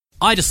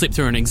I just slipped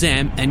through an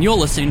exam, and you're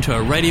listening to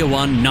a Radio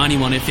 1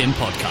 91 FM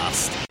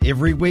podcast.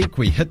 Every week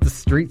we hit the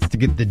streets to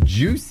get the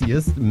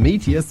juiciest,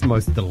 meatiest,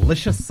 most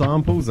delicious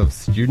samples of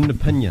student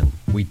opinion.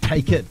 We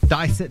take it,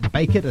 dice it,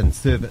 bake it, and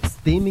serve it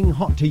steaming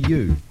hot to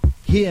you.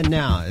 Here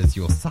now is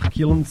your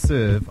succulent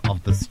serve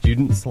of the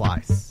Student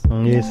Slice.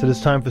 Yes, it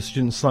is time for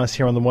Student Slice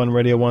here on the One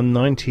Radio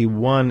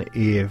 191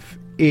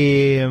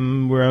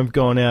 FM, where I've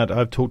gone out,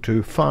 I've talked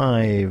to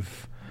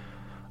 5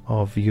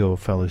 of your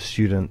fellow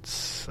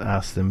students,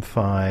 asked them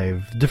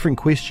 5 different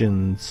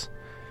questions,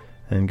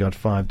 and got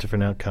 5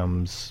 different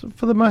outcomes,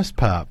 for the most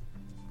part.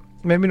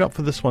 Maybe not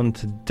for this one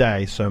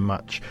today so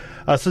much.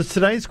 So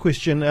today's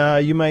question,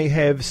 you may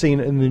have seen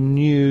in the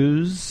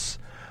news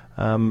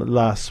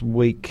last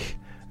week,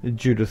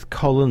 Judith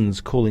Collins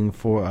calling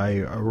for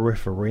a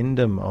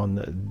referendum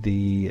on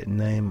the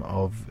name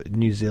of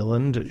New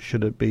Zealand.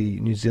 Should it be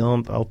New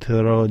Zealand,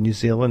 Aotearoa New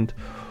Zealand,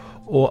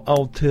 or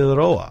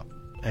Aotearoa?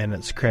 And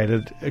it's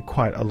created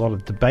quite a lot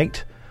of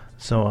debate.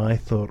 So I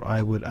thought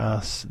I would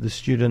ask the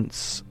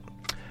students,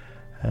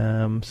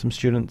 some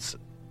students,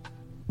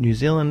 New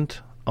Zealand,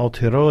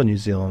 Aotearoa New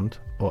Zealand,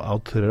 or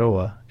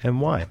Aotearoa,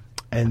 and why.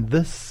 And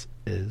this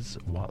is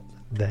what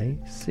they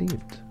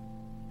said.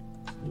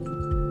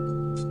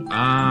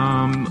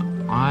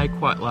 I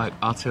quite like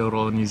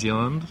Aotearoa New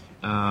Zealand,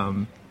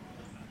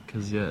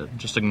 because it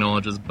just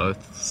acknowledges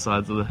both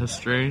sides of the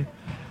history.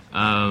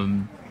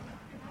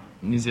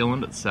 New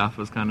Zealand itself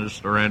is kind of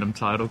just a random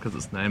title because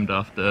it's named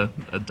after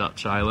a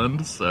Dutch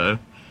island, so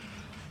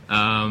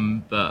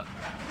but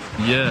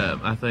yeah,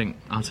 I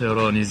think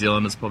Aotearoa New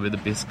Zealand is probably the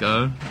best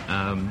go,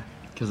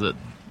 because it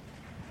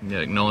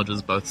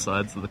acknowledges both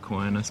sides of the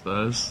coin, I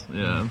suppose.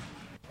 Yeah.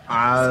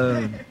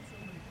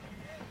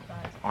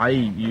 I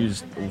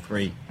used all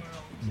 3.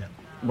 Yeah.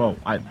 Well,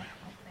 I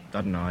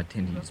don't know, I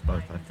tend to use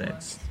both, if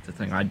that's the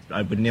thing. I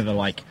would never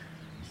like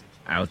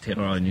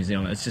Aotearoa New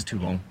Zealand, it's just too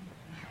long,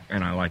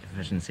 and I like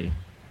efficiency.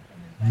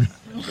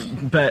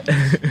 But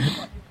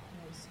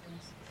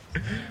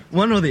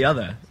one or the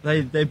other,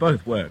 they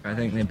both work. I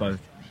think they're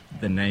both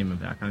the name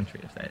of our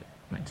country, if that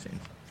makes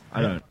sense.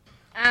 I don't.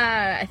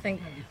 I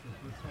think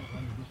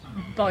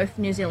both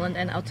New Zealand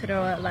and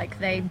Aotearoa,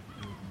 they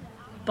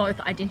both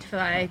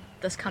identify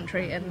this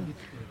country in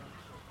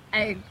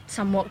a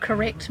somewhat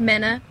correct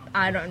manner.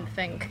 I don't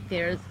think I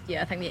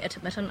think they're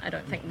intermittent. I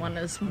don't think one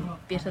is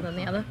better than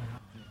the other.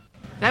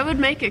 That would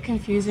make it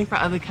confusing for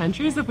other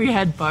countries if we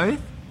had both.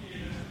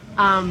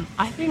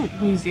 I think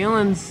New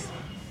Zealand's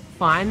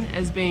fine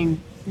as being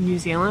New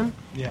Zealand,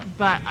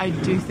 but I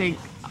do think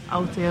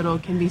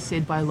Aotearoa can be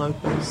said by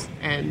locals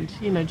and,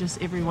 just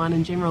everyone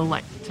in general,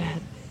 to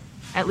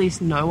at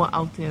least know what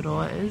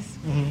Aotearoa is,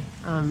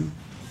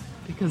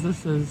 because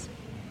this is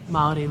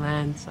Māori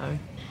land, so.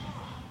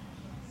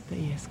 But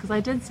yes, because I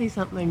did see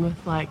something with,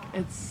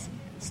 it's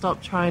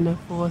stop trying to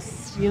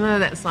force,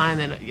 that sign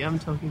that I'm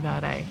talking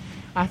about, I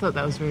thought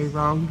that was very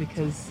wrong,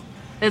 because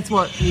it's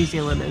what New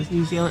Zealand is.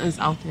 New Zealand is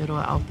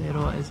Aotearoa,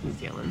 Aotearoa is New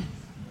Zealand.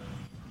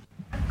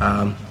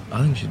 I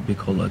think it should be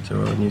called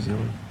Aotearoa New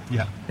Zealand.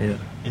 Yeah.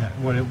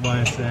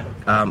 Why is that?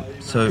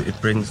 So it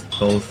brings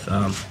both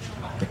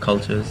the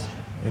cultures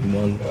in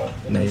one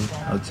name,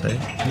 I would say.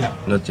 Yeah.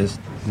 Not just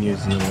New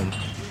Zealand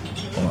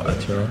or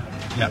Aotearoa.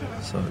 Yeah.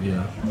 So,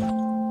 yeah.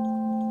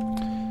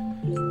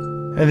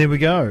 And there we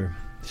go.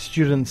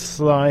 Student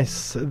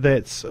Slice.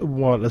 That's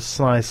what a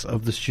slice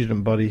of the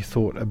student body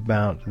thought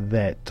about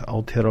that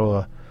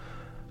Aotearoa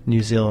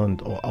New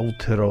Zealand or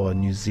Aotearoa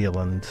New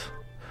Zealand.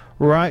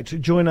 Right,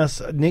 join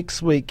us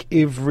next week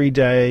every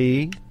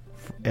day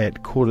at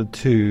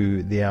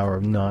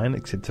 9:15,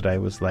 except today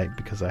was late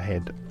because I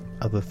had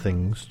other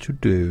things to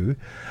do.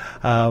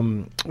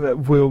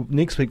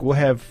 Next week we'll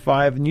have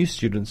 5 new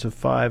students of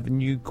 5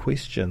 new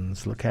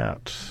questions. Look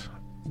out.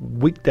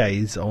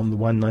 Weekdays on the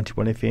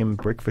 191 FM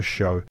Breakfast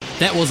Show.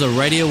 That was a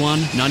Radio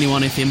 1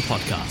 91 FM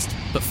podcast,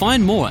 but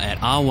find more at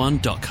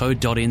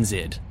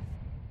r1.co.nz.